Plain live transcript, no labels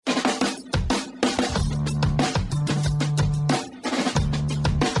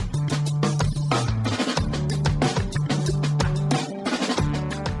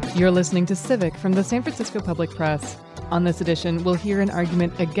You're listening to Civic from the San Francisco Public Press. On this edition, we'll hear an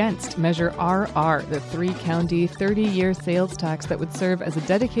argument against Measure RR, the three-county, 30-year sales tax that would serve as a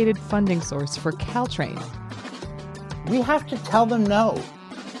dedicated funding source for Caltrain. We have to tell them no.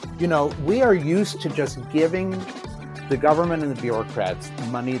 You know, we are used to just giving the government and the bureaucrats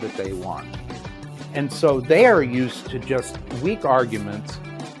money that they want. And so they are used to just weak arguments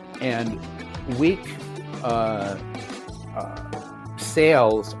and weak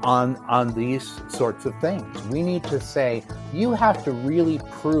sales on these sorts of things. We need to say, you have to really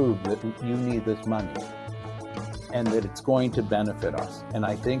prove that you need this money and that it's going to benefit us. And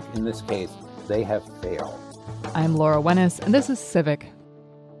I think in this case, they have failed. I'm Laura Wennis, and this is Civic.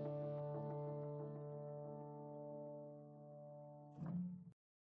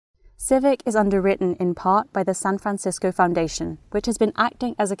 Civic is underwritten in part by the San Francisco Foundation, which has been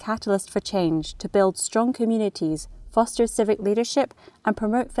acting as a catalyst for change to build strong communities, foster civic leadership, and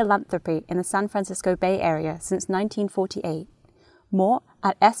promote philanthropy in the San Francisco Bay Area since 1948. More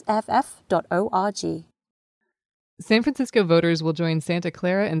at sff.org. San Francisco voters will join Santa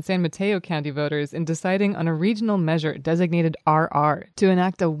Clara and San Mateo County voters in deciding on a regional measure designated RR to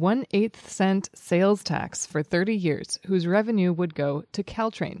enact a 1/8 cent sales tax for 30 years, whose revenue would go to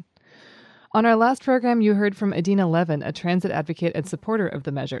Caltrain. On our last program, you heard from Adina Levin, a transit advocate and supporter of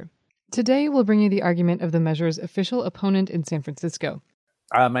the measure. Today, we'll bring you the argument of the measure's official opponent in San Francisco.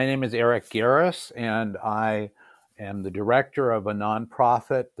 My name is Eric Garris, and I am the director of a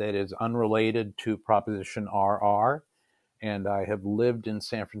nonprofit that is unrelated to Proposition RR, and I have lived in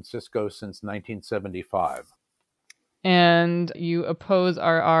San Francisco since 1975. And you oppose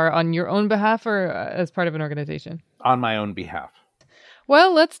RR on your own behalf or as part of an organization? On my own behalf.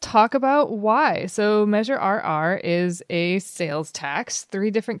 Well, let's talk about why. So Measure RR is a sales tax.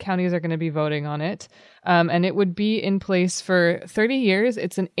 3 different counties are going to be voting on it. And it would be in place for 30 years.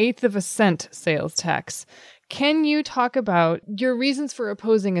 It's an 1/8 cent sales tax. Can you talk about your reasons for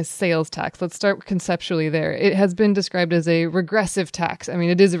opposing a sales tax? Let's start conceptually there. It has been described as a regressive tax. I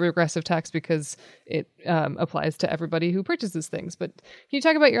mean, it is a regressive tax because it applies to everybody who purchases things. But can you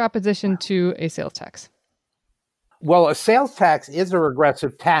talk about your opposition to a sales tax? Well, a sales tax is a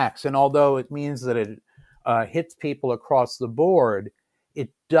regressive tax, and although it means that it hits people across the board, it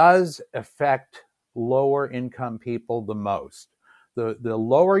does affect lower income people the most. The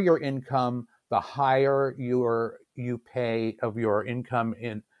lower your income, the higher you pay of your income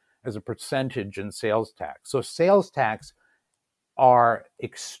in as a percentage in sales tax. So sales tax are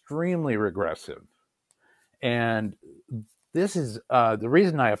extremely regressive, and this is the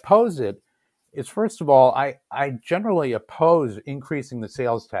reason I oppose it. Is first of all, I generally oppose increasing the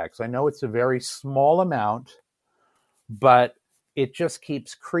sales tax. I know it's a very small amount, but it just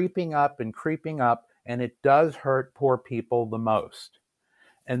keeps creeping up, and it does hurt poor people the most.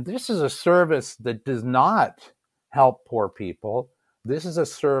 And this is a service that does not help poor people. This is a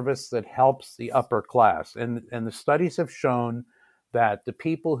service that helps the upper class. And the studies have shown that the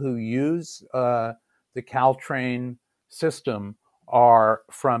people who use the Caltrain system are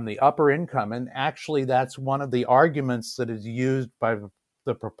from the upper income. And actually, that's one of the arguments that is used by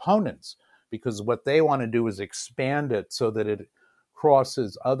the proponents, because what they want to do is expand it so that it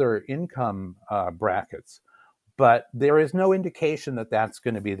crosses other income brackets. But there is no indication that that's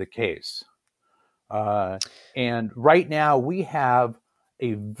going to be the case. And right now, we have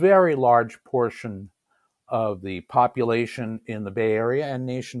a very large portion of the population in the Bay Area and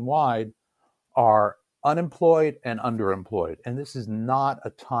nationwide are unemployed and underemployed. And this is not a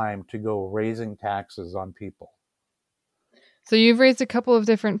time to go raising taxes on people. So you've raised a couple of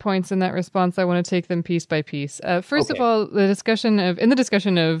different points in that response. I want to take them piece by piece. First of all, in the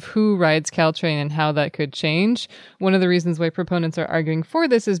discussion of who rides Caltrain and how that could change, one of the reasons why proponents are arguing for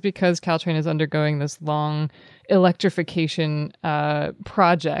this is because Caltrain is undergoing this long electrification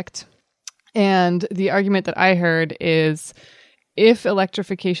project. And the argument that I heard is, if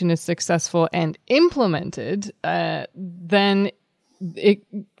electrification is successful and implemented, then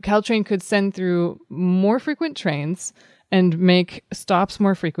Caltrain could send through more frequent trains and make stops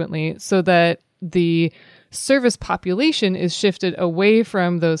more frequently so that the service population is shifted away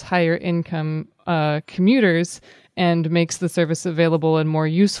from those higher income commuters and makes the service available and more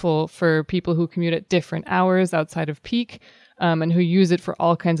useful for people who commute at different hours outside of peak and who use it for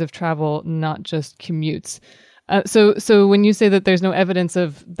all kinds of travel, not just commutes. So when you say that there's no evidence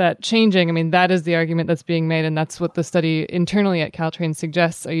of that changing, I mean, that is the argument that's being made, and that's what the study internally at Caltrain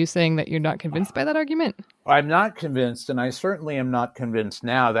suggests. Are you saying that you're not convinced by that argument? I'm not convinced, and I certainly am not convinced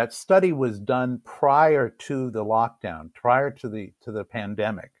now. That study was done prior to the lockdown, prior to the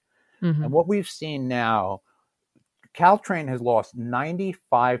pandemic. Mm-hmm. And what we've seen now, Caltrain has lost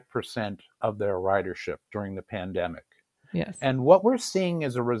 95% of their ridership during the pandemic. Yes. And what we're seeing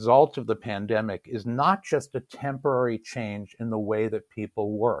as a result of the pandemic is not just a temporary change in the way that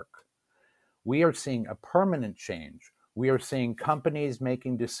people work. We are seeing a permanent change. We are seeing companies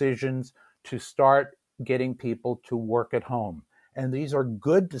making decisions to start getting people to work at home. And these are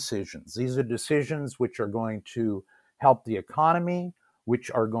good decisions. These are decisions which are going to help the economy, which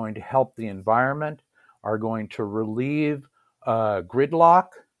are going to help the environment, are going to relieve gridlock.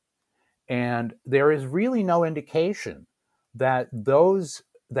 And there is really no indication that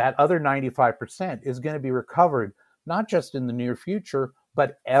that other 95% is going to be recovered, not just in the near future,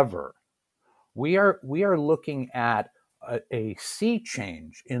 but ever. We are looking at a sea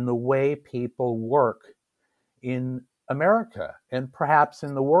change in the way people work in America and perhaps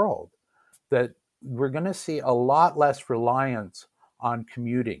in the world, that we're going to see a lot less reliance on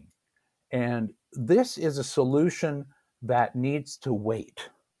commuting. And this is a solution that needs to wait.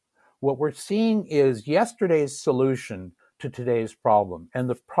 What we're seeing is yesterday's solution to today's problem. And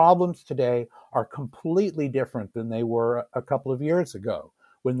the problems today are completely different than they were a couple of years ago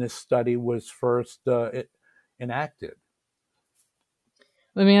when this study was first enacted.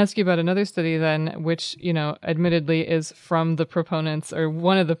 Let me ask you about another study then, which, admittedly is from the proponents or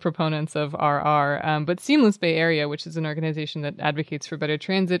one of the proponents of RR, but Seamless Bay Area, which is an organization that advocates for better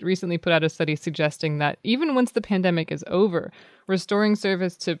transit, recently put out a study suggesting that even once the pandemic is over, restoring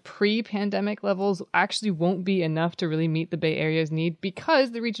service to pre-pandemic levels actually won't be enough to really meet the Bay Area's need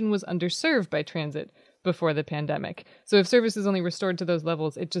because the region was underserved by transit before the pandemic. So if service is only restored to those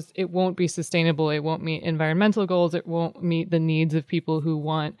levels, it won't be sustainable. It won't meet environmental goals. It won't meet the needs of people who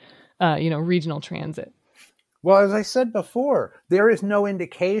want, regional transit. Well, as I said before, there is no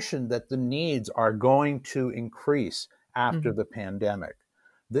indication that the needs are going to increase after the pandemic.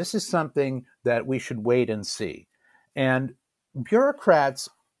 This is something that we should wait and see. And bureaucrats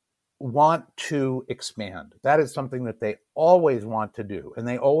want to expand. That is something that they always want to do, and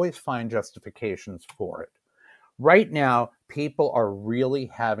they always find justifications for it. Right now, people are really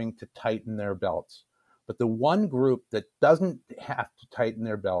having to tighten their belts. But the one group that doesn't have to tighten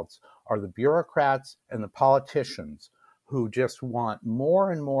their belts are the bureaucrats and the politicians who just want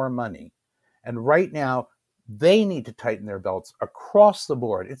more and more money. And right now, they need to tighten their belts across the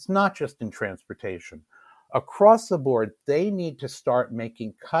board. It's not just in transportation. Across the board, they need to start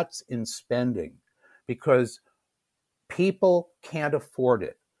making cuts in spending because people can't afford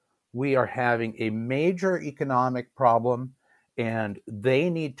it. We are having a major economic problem, and they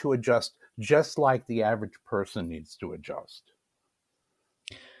need to adjust just like the average person needs to adjust.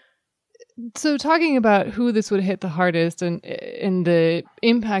 So talking about who this would hit the hardest and the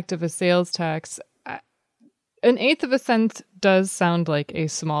impact of a sales tax, 1/8 of a cent does sound like a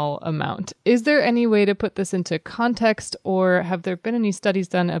small amount. Is there any way to put this into context, or have there been any studies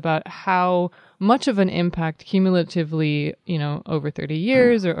done about how much of an impact cumulatively, over 30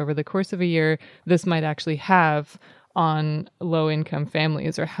 years or over the course of a year, this might actually have on low-income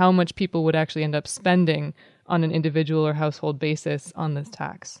families, or how much people would actually end up spending on an individual or household basis on this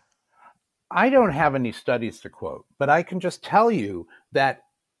tax? I don't have any studies to quote, but I can just tell you that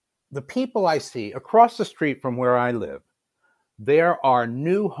the people I see across the street from where I live, there are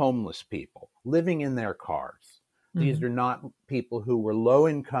new homeless people living in their cars. These are not people who were low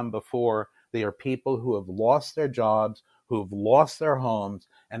income before. They are people who have lost their jobs, who have lost their homes,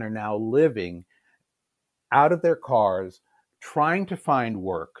 and are now living out of their cars, trying to find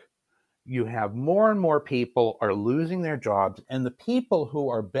work. You have more and more people are losing their jobs, and the people who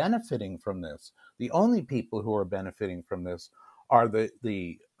are benefiting from this, the only people who are benefiting from this, are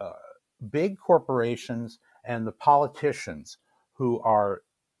the big corporations and the politicians who are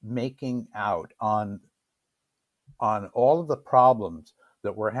making out on all of the problems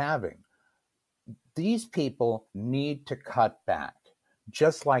that we're having. These people need to cut back,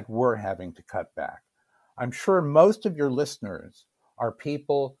 just like we're having to cut back. I'm sure most of your listeners are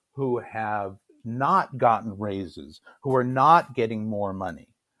people who have not gotten raises, who are not getting more money.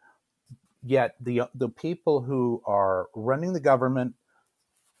 Yet the people who are running the government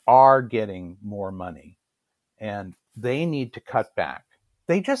are getting more money, and they need to cut back.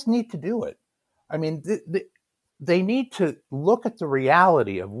 They just need to do it. I mean, they need to look at the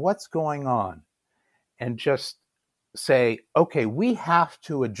reality of what's going on and just say, okay, we have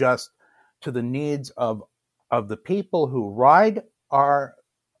to adjust to the needs of the people who ride our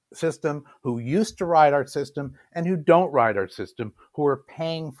system, who used to ride our system, and who don't ride our system, who are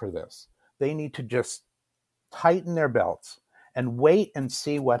paying for this. They need to just tighten their belts and wait and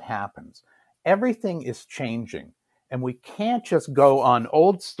see what happens. Everything is changing, and we can't just go on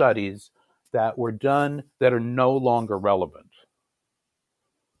old studies that were done that are no longer relevant.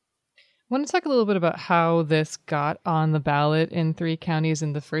 I want to talk a little bit about how this got on the ballot in 3 counties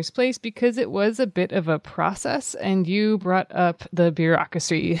in the first place, because it was a bit of a process, and you brought up the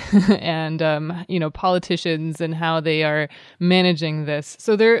bureaucracy and, politicians and how they are managing this.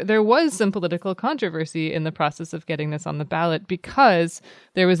 So there was some political controversy in the process of getting this on the ballot, because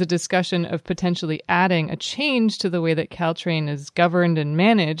there was a discussion of potentially adding a change to the way that Caltrain is governed and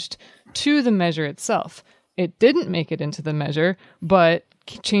managed to the measure itself. It didn't make it into the measure, but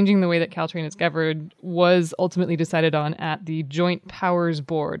changing the way that Caltrain is governed was ultimately decided on at the Joint Powers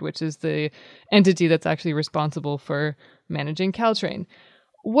Board, which is the entity that's actually responsible for managing Caltrain.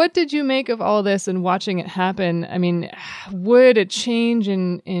 What did you make of all this and watching it happen? I mean, would a change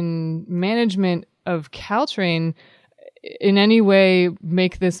in management of Caltrain in any way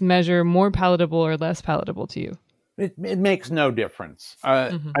make this measure more palatable or less palatable to you? It makes no difference.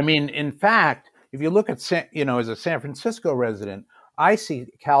 I mean, in fact, if you look at, as a San Francisco resident, I see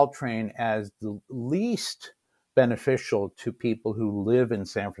Caltrain as the least beneficial to people who live in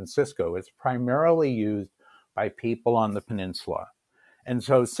San Francisco. It's primarily used by people on the peninsula. And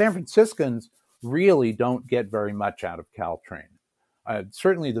so San Franciscans really don't get very much out of Caltrain.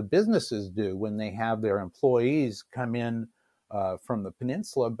 Certainly the businesses do when they have their employees come in from the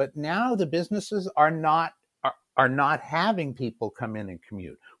peninsula, but now the businesses are not having people come in and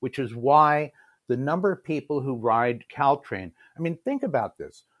commute, which is why the number of people who ride Caltrain, I mean, think about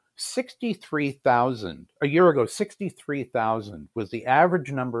this. 63,000, a year ago, 63,000 was the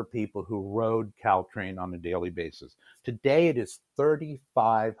average number of people who rode Caltrain on a daily basis. Today, it is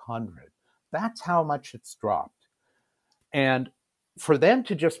 3,500. That's how much it's dropped. And for them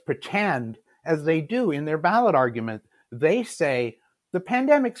to just pretend, as they do in their ballot argument, they say, the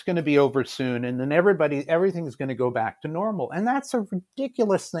pandemic's going to be over soon, and then everything's going to go back to normal. And that's a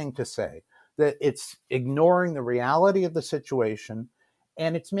ridiculous thing to say. That it's ignoring the reality of the situation,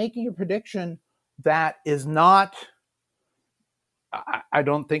 and it's making a prediction that is not, I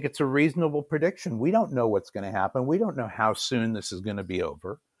don't think it's a reasonable prediction. We don't know what's going to happen. We don't know how soon this is going to be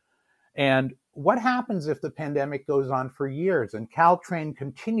over. And what happens if the pandemic goes on for years and Caltrain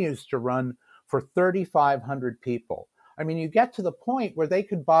continues to run for 3,500 people? I mean, you get to the point where they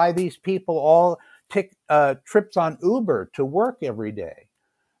could buy these people all take trips on Uber to work every day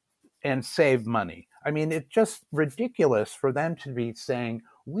and save money. I mean, it's just ridiculous for them to be saying,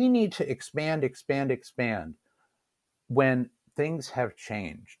 we need to expand when things have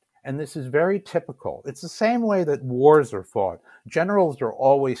changed. And this is very typical. It's the same way that wars are fought. Generals are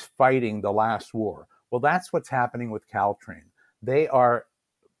always fighting the last war. Well, that's what's happening with Caltrain. They are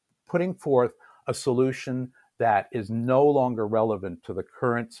putting forth a solution that is no longer relevant to the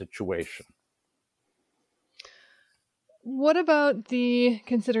current situation. What about the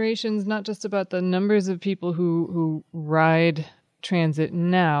considerations, not just about the numbers of people who ride transit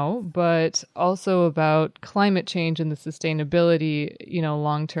now, but also about climate change and the sustainability,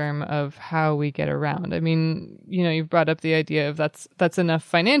 long term of how we get around? I mean, you've brought up the idea of that's enough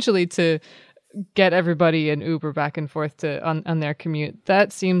financially to get everybody an Uber back and forth on their commute.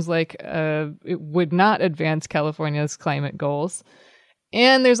 That seems like it would not advance California's climate goals.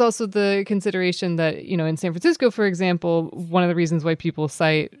 And there's also the consideration that, in San Francisco, for example, one of the reasons why people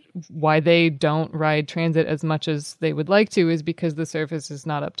cite why they don't ride transit as much as they would like to is because the service is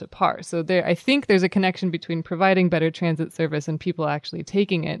not up to par. So I think there's a connection between providing better transit service and people actually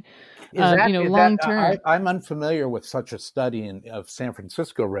taking it. Long term. I'm unfamiliar with such a study of San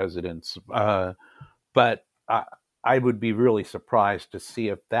Francisco residents, but I would be really surprised to see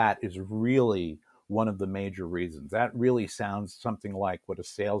if that is really one of the major reasons. That really sounds something like what a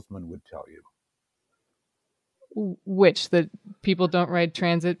salesman would tell you. Which? That people don't ride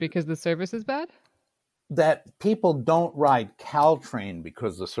transit because the service is bad? That people don't ride Caltrain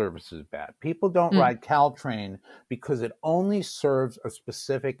because the service is bad. People don't ride Caltrain because it only serves a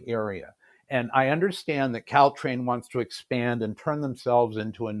specific area. And I understand that Caltrain wants to expand and turn themselves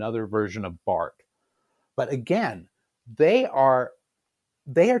into another version of BART. But again, they are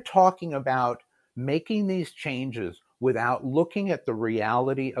talking about making these changes without looking at the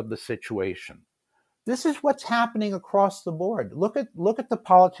reality of the situation. This is what's happening across the board. Look at the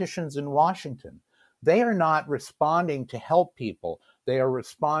politicians in Washington. They are not responding to help people. They are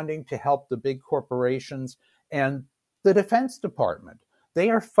responding to help the big corporations and the Defense Department. They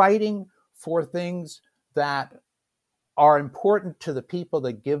are fighting for things that are important to the people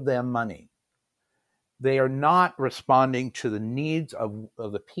that give them money. They are not responding to the needs of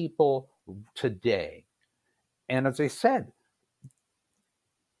the people today. And as I said,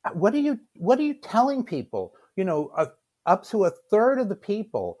 what are you telling people? Up to a third of the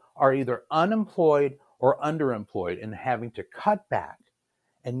people are either unemployed or underemployed and having to cut back.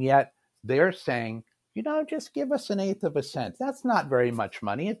 And yet they're saying, just give us 1/8 of a cent. That's not very much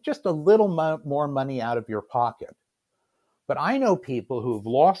money. It's just a little more money out of your pocket. But I know people who have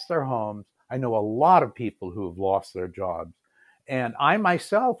lost their homes. I know a lot of people who have lost their jobs. And I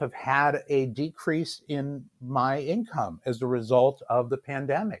myself have had a decrease in my income as a result of the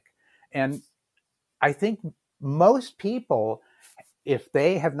pandemic. And I think most people, if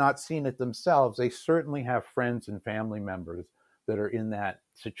they have not seen it themselves, they certainly have friends and family members that are in that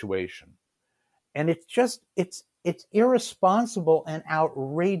situation. And it's irresponsible and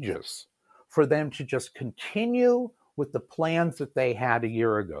outrageous for them to just continue with the plans that they had a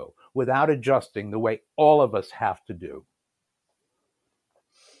year ago without adjusting the way all of us have to do.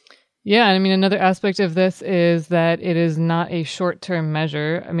 Yeah, I mean, another aspect of this is that it is not a short-term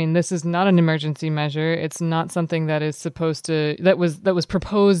measure. I mean, this is not an emergency measure. It's not something that is supposed to that was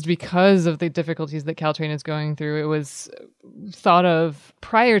proposed because of the difficulties that Caltrain is going through. It was thought of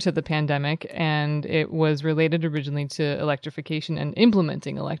prior to the pandemic, and it was related originally to electrification and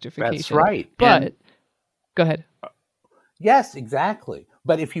implementing electrification. That's right. But go ahead. Yes, exactly.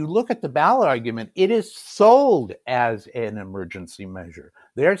 But if you look at the ballot argument, it is sold as an emergency measure.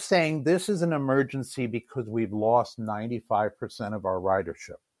 They're saying this is an emergency because we've lost 95% of our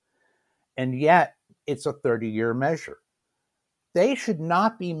ridership. And yet it's a 30-year measure. They should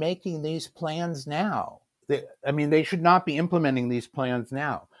not be making these plans now. They should not be implementing these plans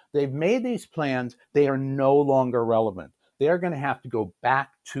now. They've made these plans. They are no longer relevant. They're going to have to go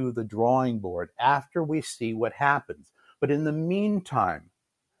back to the drawing board after we see what happens. But in the meantime,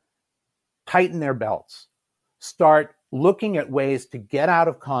 tighten their belts. Start looking at ways to get out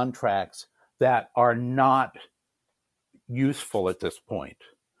of contracts that are not useful at this point.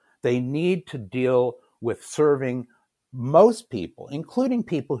 They need to deal with serving most people, including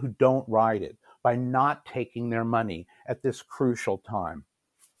people who don't ride it, by not taking their money at this crucial time.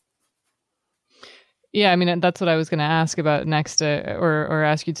 Yeah, I mean, that's what I was going to ask about next, or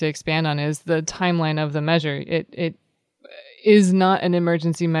ask you to expand on, is the timeline of the measure. It is not an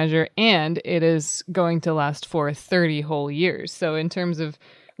emergency measure, and it is going to last for 30 whole years. So in terms of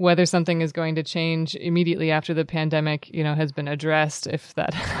whether something is going to change immediately after the pandemic, has been addressed, if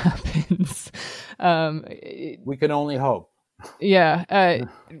that happens. We can only hope. Yeah.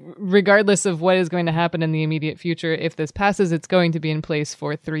 Regardless of what is going to happen in the immediate future, if this passes, it's going to be in place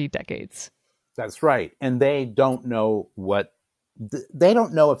for 3 decades. That's right. And they don't know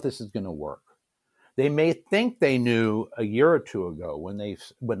if this is going to work. They may think they knew a year or two ago when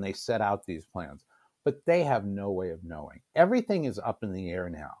they set out these plans, but they have no way of knowing. Everything is up in the air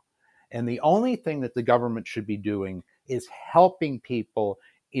now. And the only thing that the government should be doing is helping people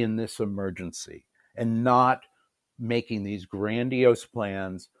in this emergency and not making these grandiose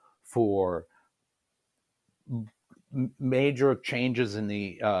plans for major changes in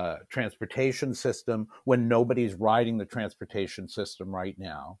the transportation system when nobody's riding the transportation system right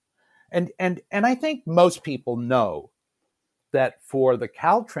now. And I think most people know that for the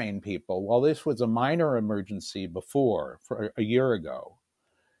Caltrain people, while this was a minor emergency before, for a year ago,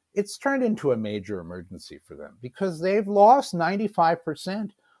 it's turned into a major emergency for them because they've lost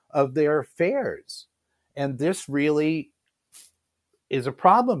 95% of their fares. And this really is a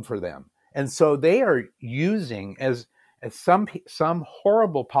problem for them. And so they are using, as some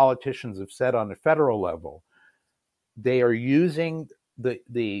horrible politicians have said on a federal level, they are using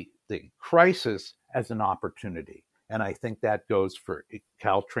the crisis as an opportunity. And I think that goes for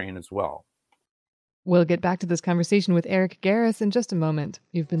Caltrain as well. We'll get back to this conversation with Eric Garris in just a moment.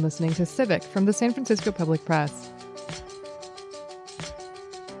 You've been listening to Civic from the San Francisco Public Press.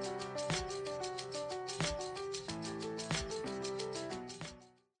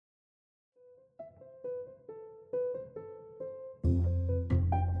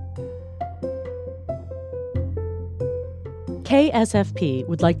 KSFP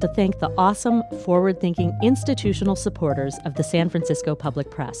would like to thank the awesome, forward-thinking institutional supporters of the San Francisco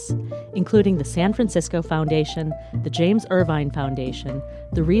Public Press, including the San Francisco Foundation, the James Irvine Foundation,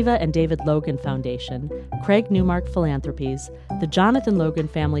 the Riva and David Logan Foundation, Craig Newmark Philanthropies, the Jonathan Logan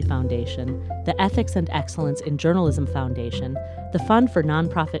Family Foundation, the Ethics and Excellence in Journalism Foundation, the Fund for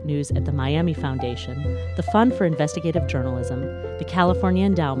Nonprofit News at the Miami Foundation, the Fund for Investigative Journalism, the California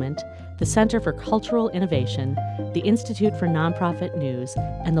Endowment, the Center for Cultural Innovation, the Institute for Nonprofit News,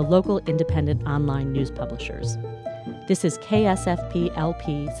 and the local independent online news publishers. This is KSFP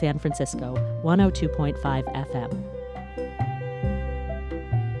LP San Francisco, 102.5 FM.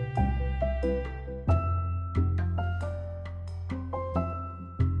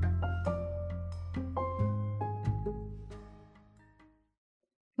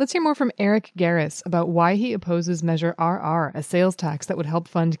 Let's hear more from Eric Garris about why he opposes Measure RR, a sales tax that would help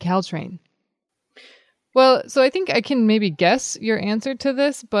fund Caltrain. Well, so I think I can maybe guess your answer to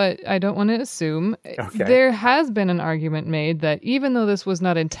this, but I don't want to assume. Okay. There has been an argument made that even though this was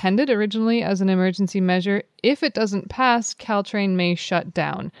not intended originally as an emergency measure, if it doesn't pass, Caltrain may shut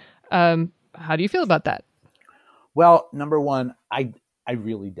down. How do you feel about that? Well, number one, I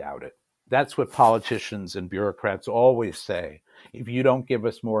really doubt it. That's what politicians and bureaucrats always say. If you don't give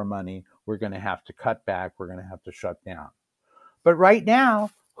us more money, we're going to have to cut back. We're going to have to shut down. But right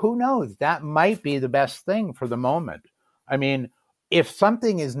now, who knows? That might be the best thing for the moment. I mean, if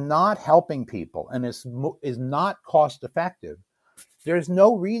something is not helping people and is not cost effective, there's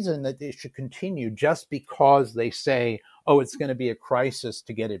no reason that they should continue just because they say, oh, it's going to be a crisis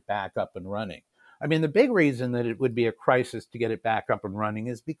to get it back up and running. I mean, the big reason that it would be a crisis to get it back up and running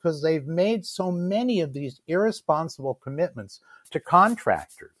is because they've made so many of these irresponsible commitments to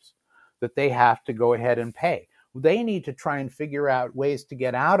contractors that they have to go ahead and pay. They need to try and figure out ways to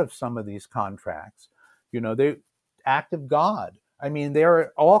get out of some of these contracts. You know, the act of God. I mean, there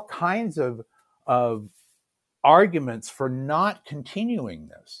are all kinds of arguments for not continuing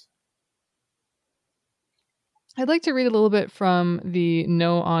this. I'd like to read a little bit from the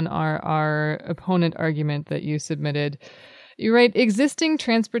No on RR opponent argument that you submitted. You write, existing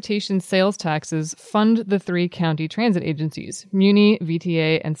transportation sales taxes fund the 3 county transit agencies, Muni,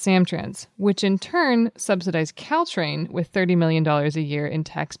 VTA, and Samtrans, which in turn subsidize Caltrain with $30 million a year in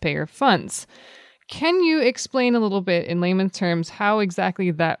taxpayer funds. Can you explain a little bit in layman's terms how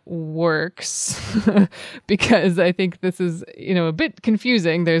exactly that works? Because I think this is, a bit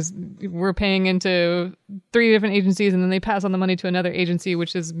confusing. We're paying into 3 different agencies and then they pass on the money to another agency,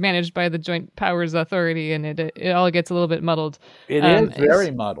 which is managed by the Joint Powers Authority, and it all gets a little bit muddled. It is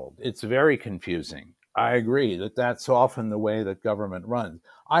very muddled. It's very confusing. I agree that that's often the way that government runs.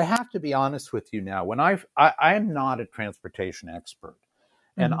 I have to be honest with you now. When I am not a transportation expert,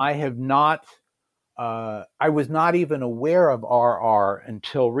 and I have not. I was not even aware of RR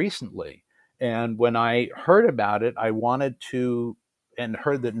until recently. And when I heard about it, I wanted to, and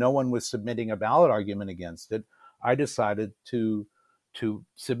heard that no one was submitting a ballot argument against it, I decided to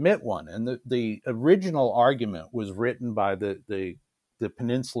submit one. And the original argument was written by the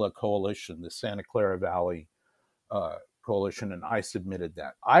Peninsula Coalition, the Santa Clara Valley Coalition, and I submitted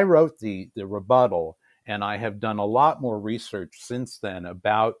that. I wrote the rebuttal, and I have done a lot more research since then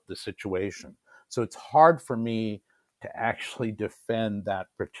about the situation. So it's hard for me to actually defend that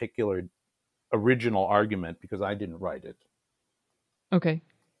particular original argument because I didn't write it. Okay.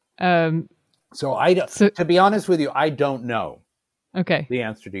 So to be honest with you, I don't know. Okay. The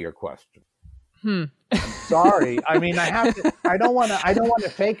answer to your question. I'm sorry. I mean, I don't want to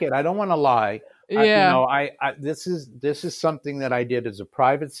fake it. I don't want to lie. Yeah. This is something that I did as a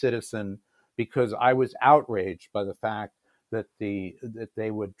private citizen because I was outraged by the fact that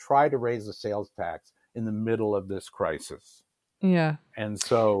they would try to raise the sales tax in the middle of this crisis. Yeah. And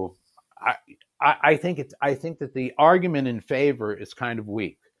so I think that the argument in favor is kind of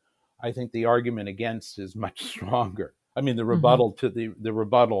weak. I think the argument against is much stronger. I mean, the rebuttal to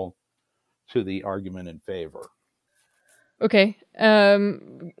the argument in favor. Okay.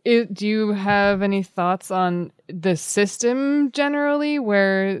 Do you have any thoughts on the system generally,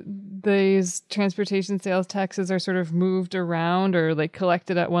 where these transportation sales taxes are sort of moved around or like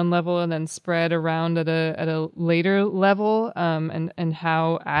collected at one level and then spread around at a later level, and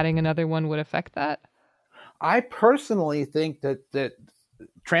how adding another one would affect that? I personally think that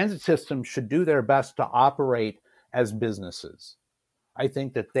transit systems should do their best to operate as businesses. I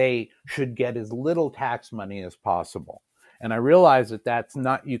think that they should get as little tax money as possible. And I realize that that's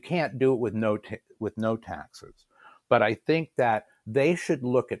not, you can't do it with no taxes. But I think that they should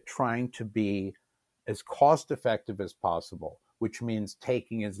look at trying to be as cost effective as possible, which means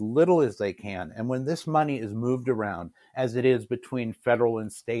taking as little as they can. And when this money is moved around, as it is between federal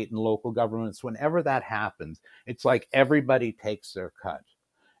and state and local governments, whenever that happens, it's like everybody takes their cut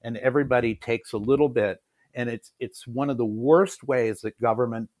and everybody takes a little bit. And it's one of the worst ways that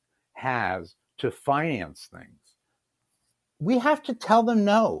government has to finance things. We have to tell them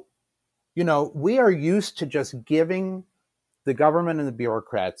no. We are used to just giving the government and the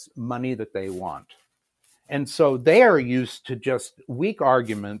bureaucrats money that they want. And so they are used to just weak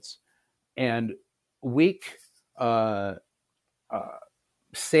arguments and weak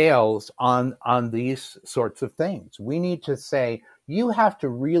sales on these sorts of things. We need to say, you have to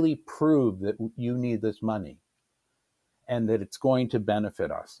really prove that you need this money and that it's going to benefit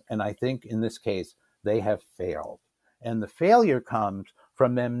us. And I think in this case, they have failed. And the failure comes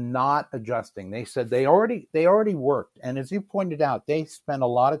from them not adjusting. They said they already worked. And as you pointed out, they spent a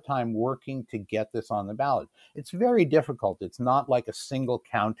lot of time working to get this on the ballot. It's very difficult. It's not like a single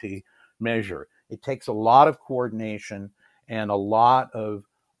county measure. It takes a lot of coordination and a lot of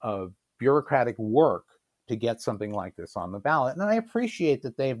bureaucratic work to get something like this on the ballot. And I appreciate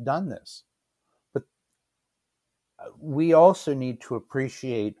that they've done this. But we also need to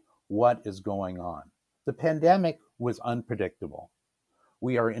appreciate what is going on. The pandemic was unpredictable.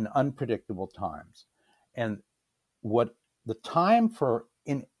 We are in unpredictable times. And what the time for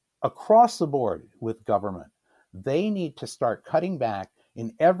across the board with government, they need to start cutting back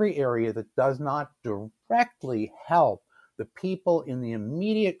in every area that does not directly help the people in the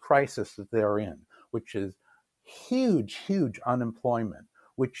immediate crisis that they're in, which is huge, huge unemployment,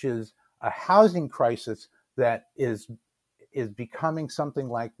 which is a housing crisis that is becoming something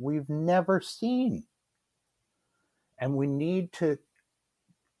like we've never seen. And we need to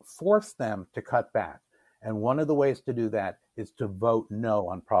force them to cut back. And one of the ways to do that is to vote no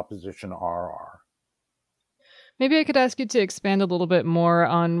on Proposition RR. Maybe I could ask you to expand a little bit more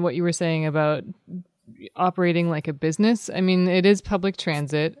on what you were saying about operating like a business. I mean, it is public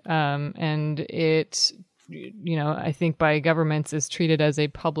transit, and it, I think by governments is treated as a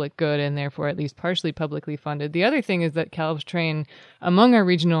public good and therefore at least partially publicly funded. The other thing is that Caltrain, among our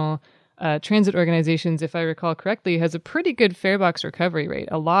regional transit organizations, if I recall correctly, has a pretty good fare box recovery rate.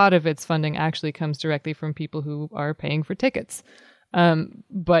 A lot of its funding actually comes directly from people who are paying for tickets.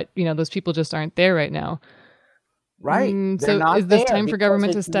 But, those people just aren't there right now. Right. So is this time for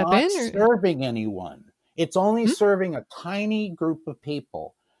government to step in? It's not serving anyone. It's only serving a tiny group of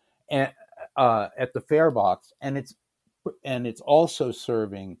people at the fare box. And it's also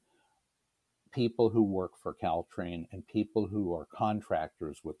serving people who work for Caltrain and people who are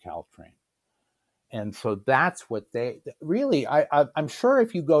contractors with Caltrain. And so that's what they really, I'm sure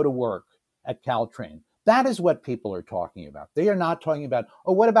if you go to work at Caltrain, that is what people are talking about. They are not talking about,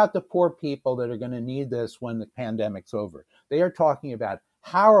 what about the poor people that are going to need this when the pandemic's over? They are talking about,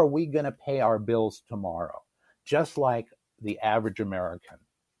 how are we going to pay our bills tomorrow? Just like the average American.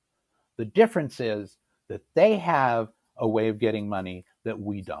 The difference is that they have a way of getting money that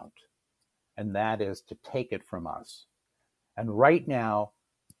we don't. And that is to take it from us. And right now,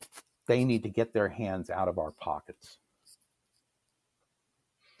 they need to get their hands out of our pockets.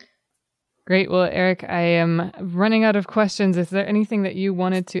 Great. Well, Eric, I am running out of questions. Is there anything that you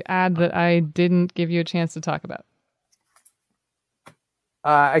wanted to add that I didn't give you a chance to talk about?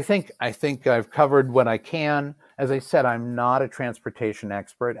 I think I've covered what I can. As I said, I'm not a transportation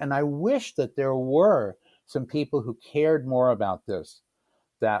expert, and I wish that there were some people who cared more about this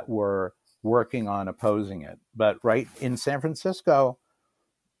that were working on opposing it. But right in San Francisco,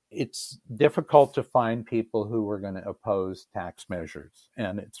 it's difficult to find people who are going to oppose tax measures.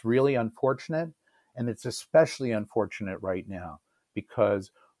 And it's really unfortunate. And it's especially unfortunate right now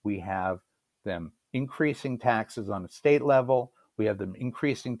because we have them increasing taxes on a state level, we have them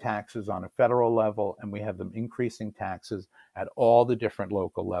increasing taxes on a federal level, and we have them increasing taxes at all the different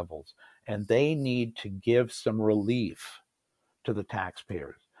local levels. And they need to give some relief to the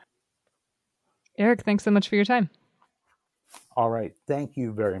taxpayers. Eric, thanks so much for your time. All right. Thank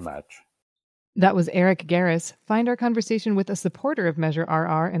you very much. That was Eric Garris. Find our conversation with a supporter of Measure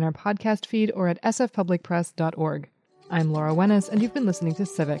RR in our podcast feed or at sfpublicpress.org. I'm Laura Wennes, and you've been listening to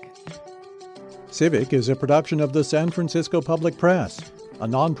Civic. Civic is a production of the San Francisco Public Press, a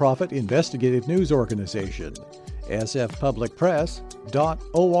nonprofit investigative news organization.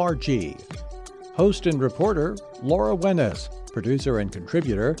 sfpublicpress.org. Host and reporter, Laura Wennes. Producer and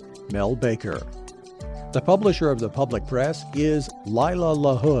contributor, Mel Baker. The publisher of the Public Press is Lila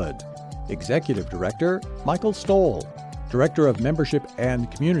LaHood. Executive Director, Michael Stoll. Director of Membership and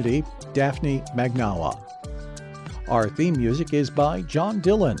Community, Daphne Magnawa. Our theme music is by John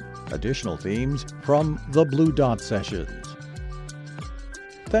Dillon. Additional themes from the Blue Dot Sessions.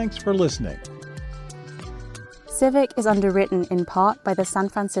 Thanks for listening. Civic is underwritten in part by the San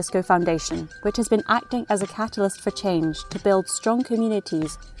Francisco Foundation, which has been acting as a catalyst for change to build strong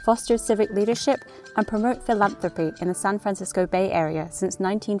communities, foster civic leadership, and promote philanthropy in the San Francisco Bay Area since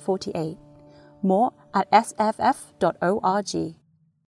 1948. More at sff.org.